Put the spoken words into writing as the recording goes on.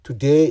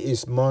Today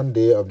is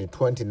Monday of the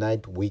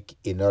 29th week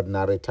in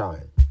ordinary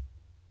time.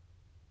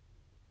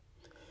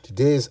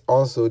 Today is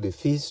also the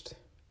feast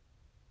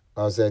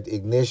of St.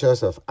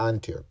 Ignatius of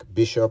Antioch,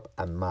 bishop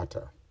and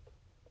martyr,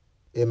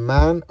 a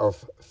man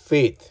of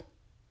faith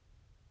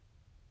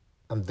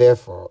and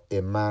therefore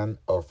a man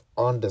of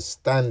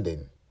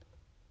understanding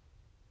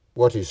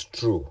what is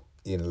true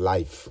in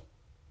life.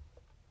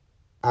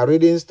 Our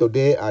readings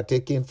today are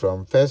taken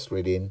from first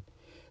reading,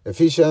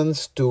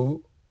 Ephesians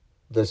 2,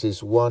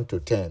 verses 1 to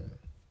 10.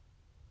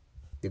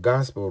 The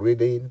gospel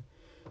reading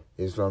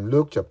is from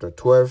Luke chapter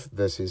 12,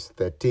 verses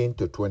 13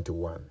 to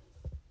 21.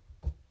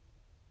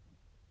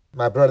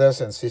 My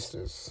brothers and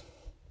sisters,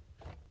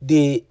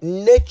 the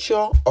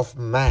nature of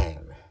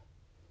man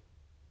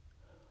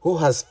who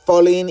has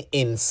fallen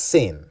in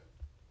sin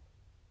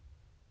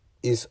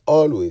is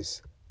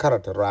always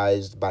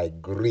characterized by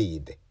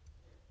greed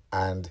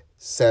and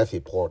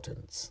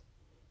self-importance.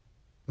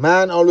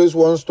 Man always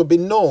wants to be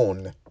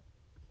known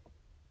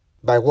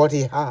by what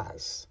he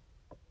has,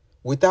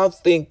 without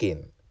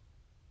thinking,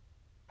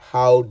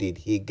 how did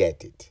he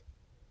get it?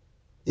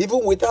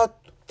 Even without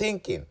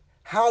thinking,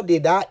 how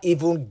did I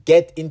even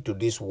get into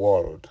this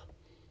world?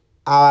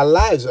 Our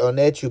lives on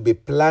earth should be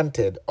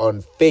planted on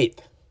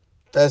faith,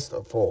 first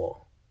of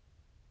all.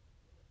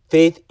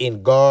 Faith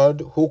in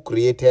God who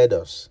created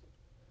us.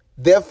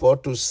 Therefore,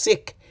 to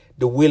seek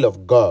the will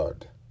of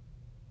God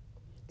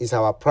is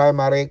our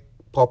primary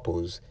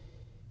purpose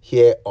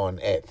here on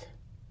earth.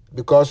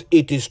 Because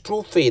it is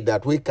through faith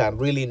that we can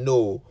really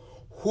know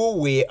who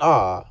we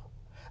are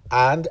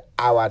and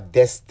our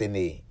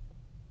destiny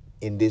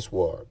in this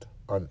world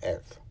on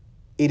earth.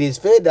 It is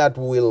faith that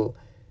will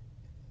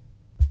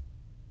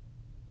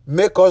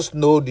make us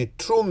know the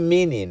true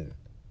meaning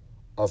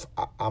of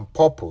and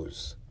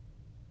purpose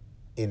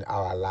in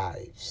our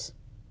lives.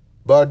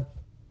 But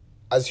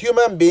as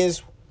human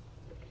beings,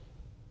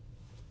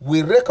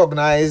 we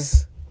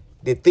recognize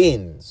the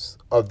things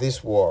of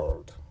this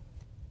world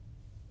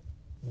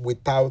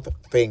without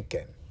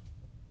thinking.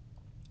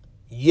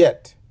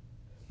 Yet,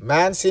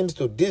 man seems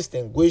to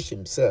distinguish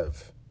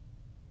himself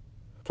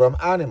from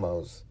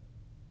animals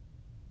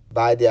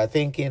by their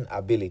thinking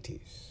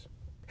abilities.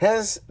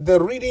 Hence,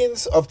 the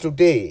readings of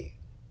today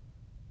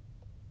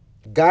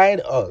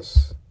guide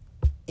us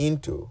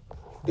into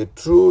the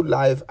true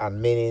life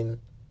and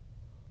meaning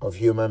of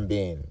human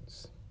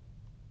beings.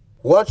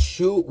 What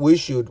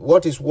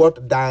is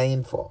worth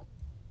dying for?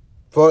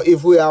 For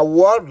if we are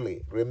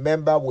worldly,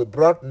 remember we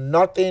brought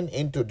nothing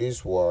into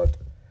this world,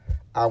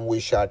 and we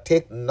shall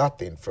take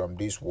nothing from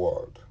this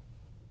world.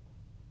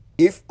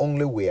 If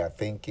only we are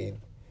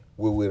thinking,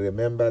 we will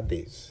remember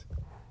this.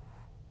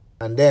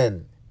 And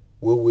then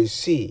we will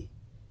see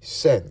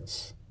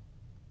sense.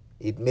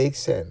 It makes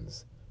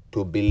sense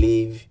to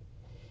believe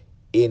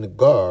in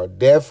God,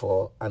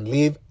 therefore, and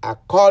live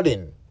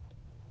according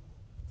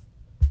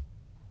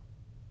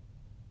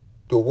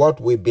to what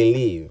we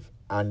believe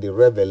and the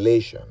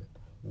revelation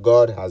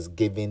God has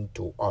given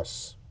to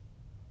us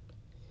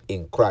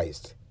in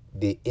Christ,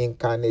 the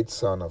incarnate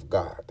Son of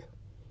God.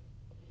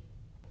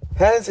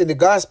 Hence, in the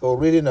gospel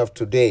reading of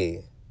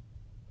today,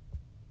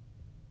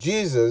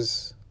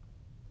 Jesus,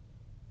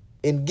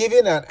 in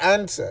giving an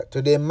answer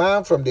to the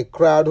man from the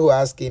crowd who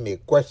asked him a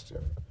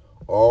question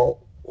or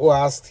who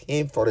asked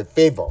him for a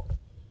favor,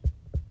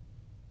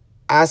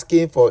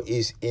 asking for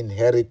his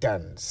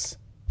inheritance,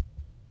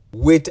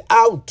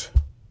 without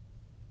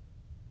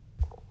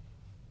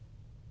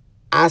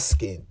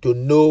asking to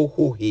know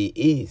who he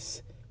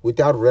is,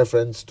 without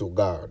reference to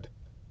God.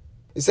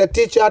 He said,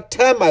 "Teacher,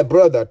 tell my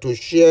brother to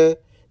share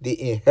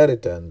the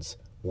inheritance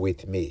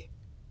with me."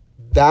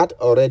 That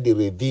already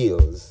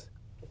reveals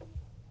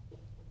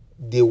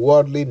the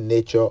worldly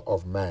nature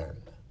of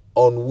man,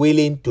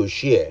 unwilling to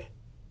share.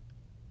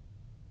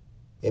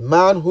 A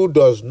man who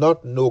does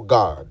not know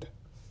God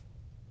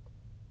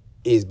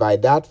is by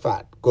that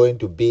fact going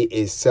to be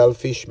a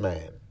selfish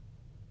man.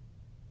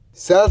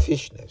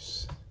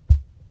 Selfishness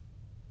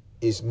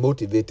is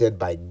motivated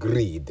by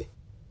greed.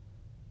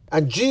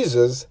 And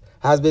Jesus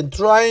has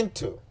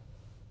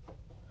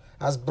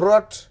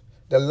brought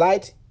the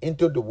light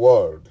into the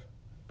world,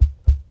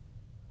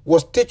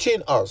 was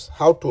teaching us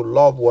how to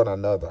love one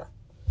another.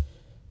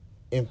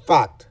 In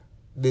fact,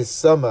 the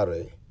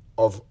summary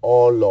of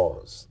all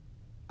laws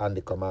and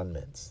the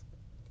commandments.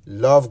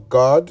 Love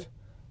God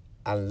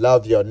and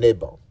love your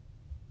neighbor.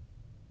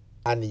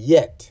 And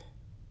yet,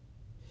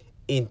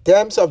 in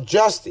terms of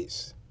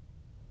justice,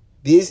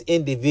 this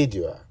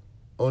individual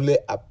only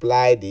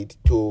applied it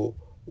to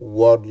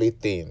worldly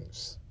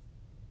things.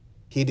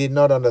 He did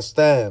not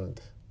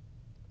understand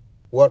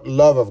what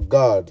love of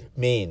God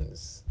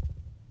means,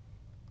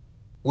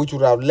 which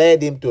would have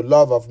led him to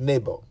love of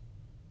neighbor.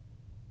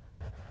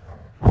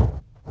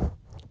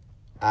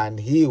 And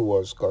he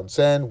was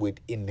concerned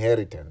with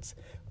inheritance,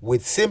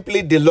 with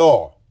simply the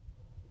law.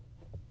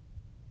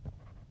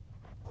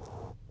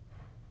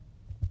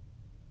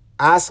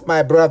 Ask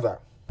my brother,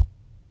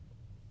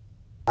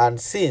 and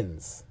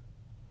since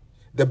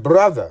the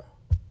brother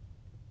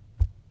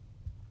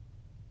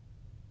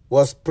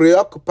was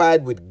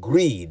preoccupied with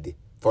greed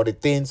for the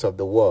things of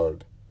the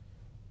world.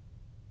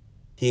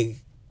 He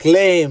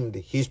claimed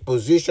his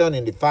position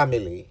in the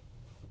family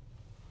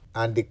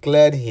and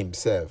declared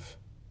himself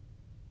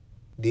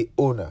the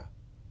owner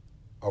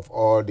of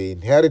all the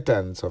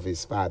inheritance of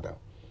his father,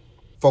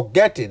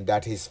 forgetting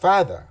that his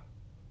father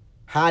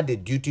had a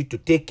duty to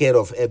take care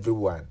of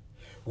everyone.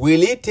 Will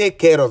he take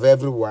care of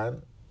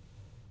everyone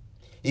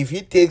if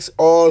he takes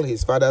all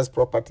his father's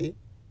property?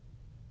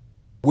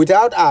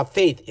 Without our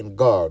faith in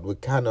God, we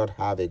cannot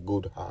have a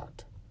good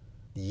heart.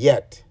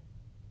 Yet,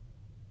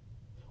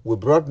 we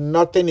brought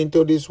nothing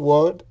into this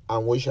world,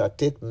 and we shall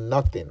take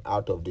nothing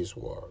out of this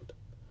world.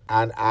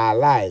 And our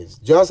lives,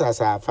 just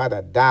as our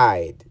father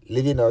died,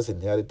 leaving us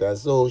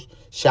inheritance, so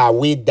shall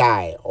we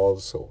die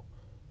also.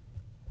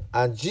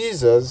 And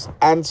Jesus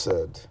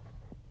answered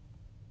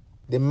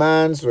the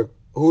man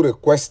who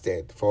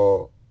requested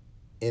for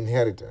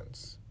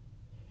inheritance.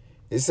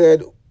 He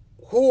said,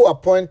 "Who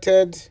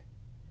appointed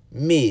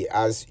me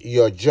as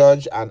your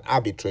judge and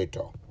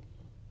arbitrator?"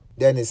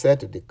 Then he said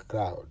to the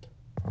crowd,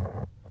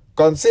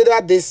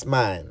 "Consider this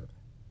man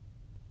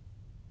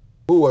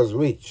who was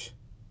rich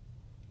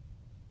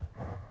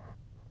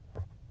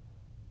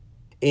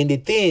in the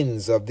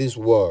things of this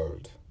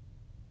world,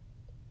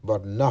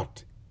 but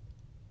not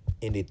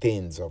in the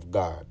things of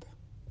God."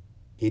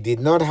 He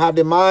did not have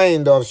the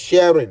mind of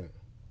sharing,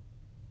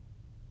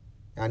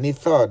 and he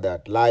thought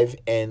that life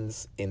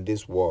ends in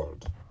this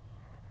world.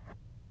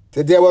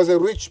 So there was a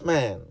rich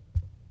man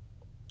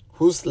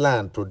whose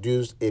land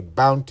produced a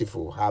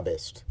bountiful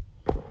harvest.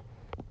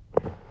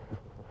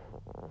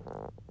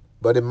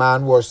 But the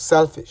man was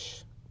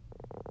selfish.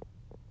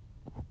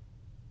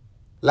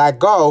 Like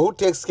God, who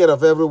takes care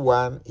of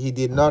everyone, he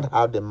did not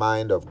have the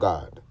mind of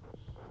God.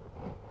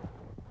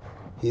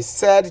 He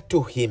said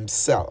to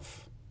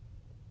himself,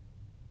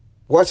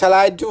 "What shall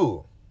I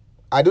do?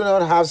 I do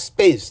not have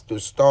space to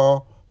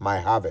store my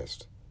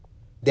harvest."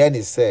 Then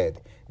he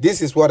said,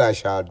 "This is what I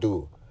shall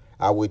do.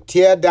 I will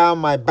tear down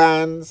my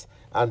barns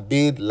and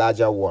build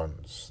larger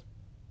ones.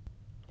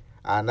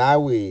 And I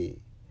will,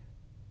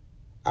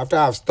 after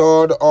I have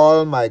stored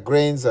all my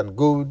grains and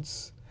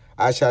goods,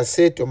 I shall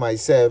say to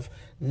myself,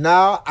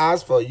 now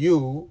as for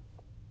you,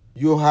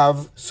 you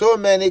have so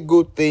many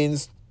good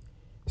things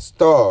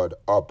stored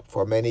up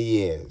for many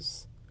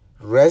years.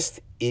 Rest,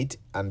 eat,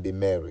 and be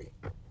merry."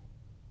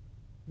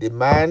 The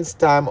man's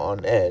time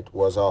on earth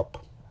was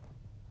up.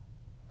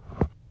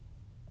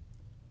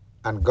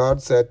 And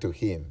God said to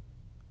him,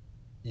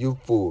 "You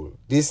fool,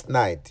 this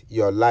night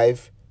your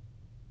life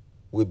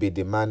will be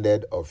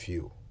demanded of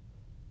you.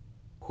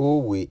 Who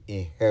will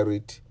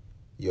inherit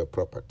your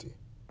property?"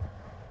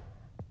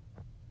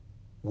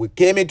 We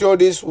came into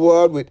this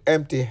world with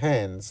empty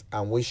hands,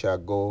 and we shall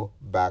go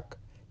back,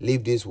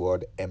 leave this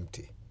world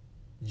empty.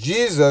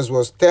 Jesus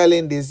was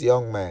telling this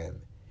young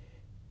man,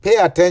 pay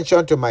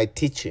attention to my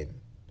teaching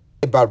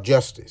about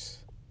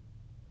justice.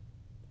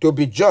 To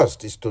be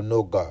just is to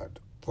know God,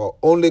 for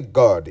only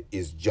God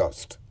is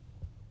just.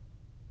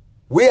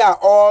 We are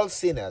all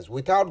sinners.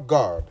 Without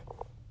God,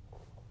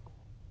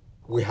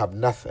 we have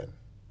nothing.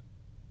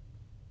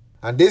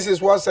 And this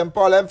is what St.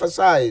 Paul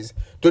emphasized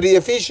to the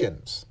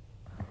Ephesians.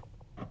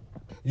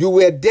 You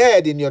were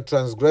dead in your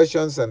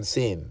transgressions and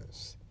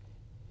sins,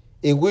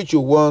 in which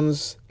you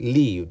once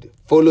lived,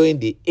 following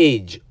the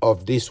age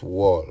of this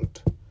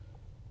world,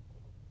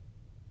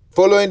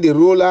 following the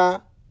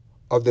ruler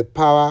of the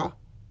power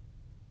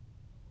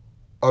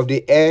of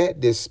the air,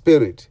 the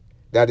spirit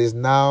that is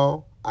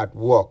now at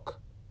work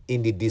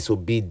in the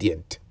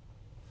disobedient.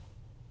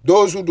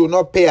 Those who do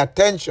not pay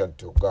attention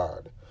to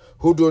God,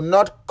 who do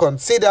not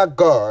consider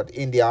God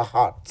in their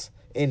hearts,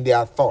 in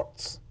their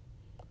thoughts.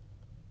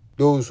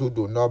 Those who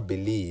do not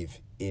believe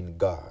in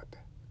God.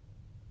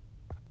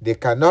 They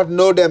cannot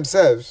know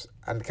themselves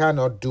and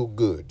cannot do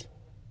good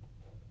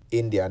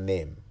in their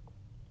name.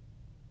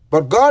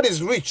 But God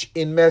is rich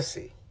in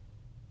mercy.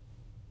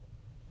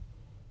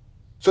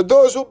 So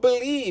those who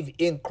believe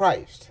in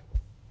Christ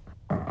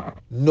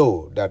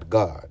know that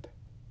God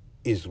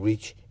is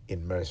rich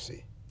in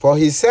mercy. For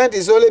he sent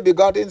his only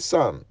begotten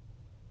Son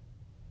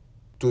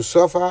to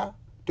suffer,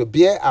 to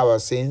bear our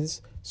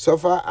sins,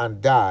 suffer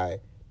and die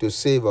to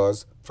save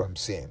us from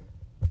sin.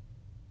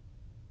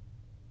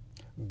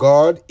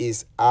 God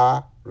is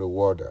our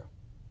rewarder.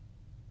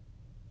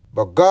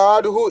 But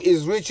God, who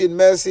is rich in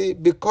mercy,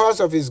 because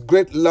of his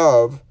great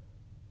love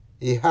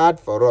he had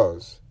for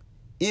us,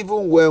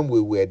 even when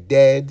we were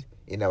dead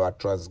in our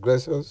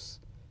transgressions,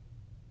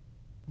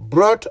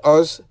 brought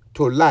us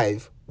to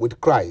life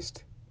with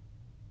Christ,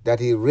 that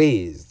he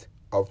raised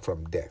up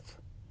from death.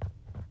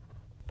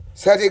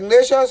 St.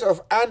 Ignatius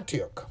of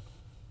Antioch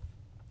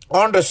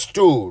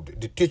understood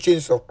the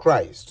teachings of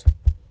Christ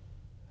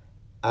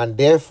and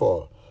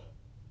therefore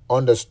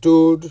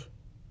understood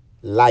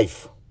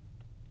life.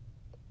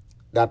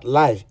 That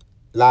life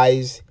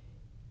lies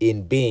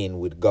in being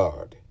with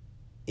God,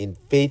 in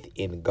faith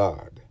in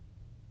God,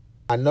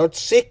 and not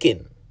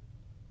seeking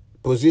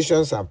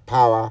positions and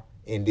power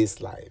in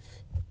this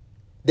life.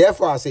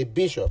 Therefore, as a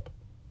bishop,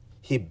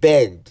 he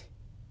begged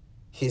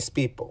his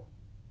people,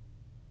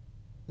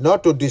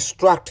 not to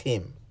distract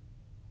him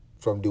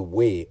from the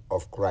way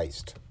of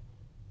Christ.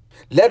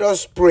 Let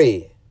us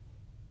pray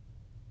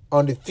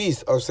on the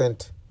feast of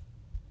St.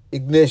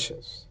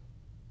 Ignatius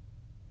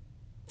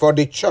for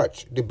the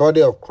church, the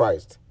body of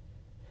Christ,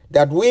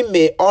 that we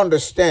may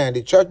understand,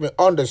 the church may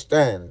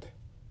understand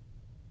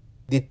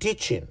the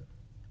teaching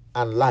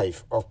and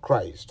life of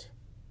Christ,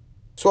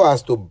 so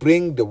as to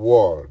bring the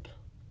world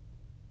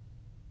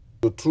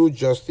to true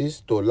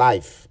justice, to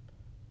life,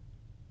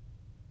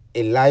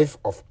 a life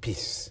of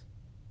peace,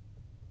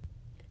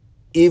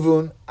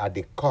 even at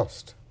the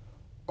cost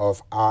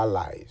of our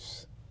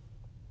lives.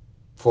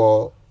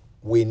 For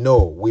we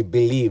know, we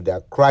believe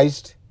that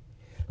Christ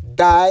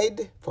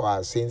died for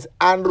our sins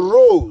and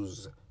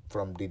rose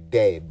from the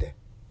dead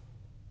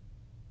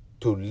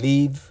to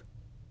live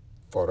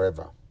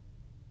forever.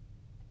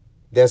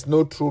 There's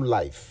no true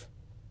life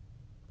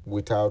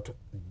without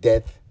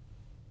death,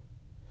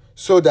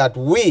 so that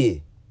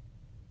we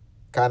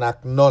can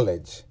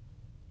acknowledge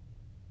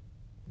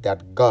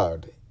that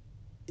God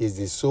is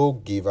the sole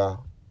giver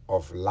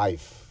of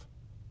life.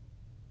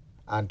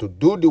 And to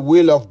do the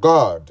will of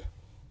God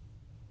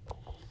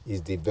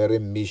is the very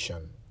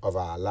mission of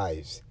our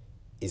lives,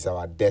 is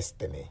our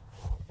destiny.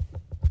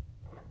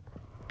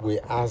 We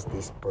ask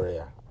this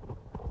prayer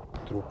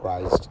through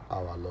Christ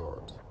our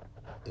Lord.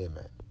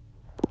 Amen.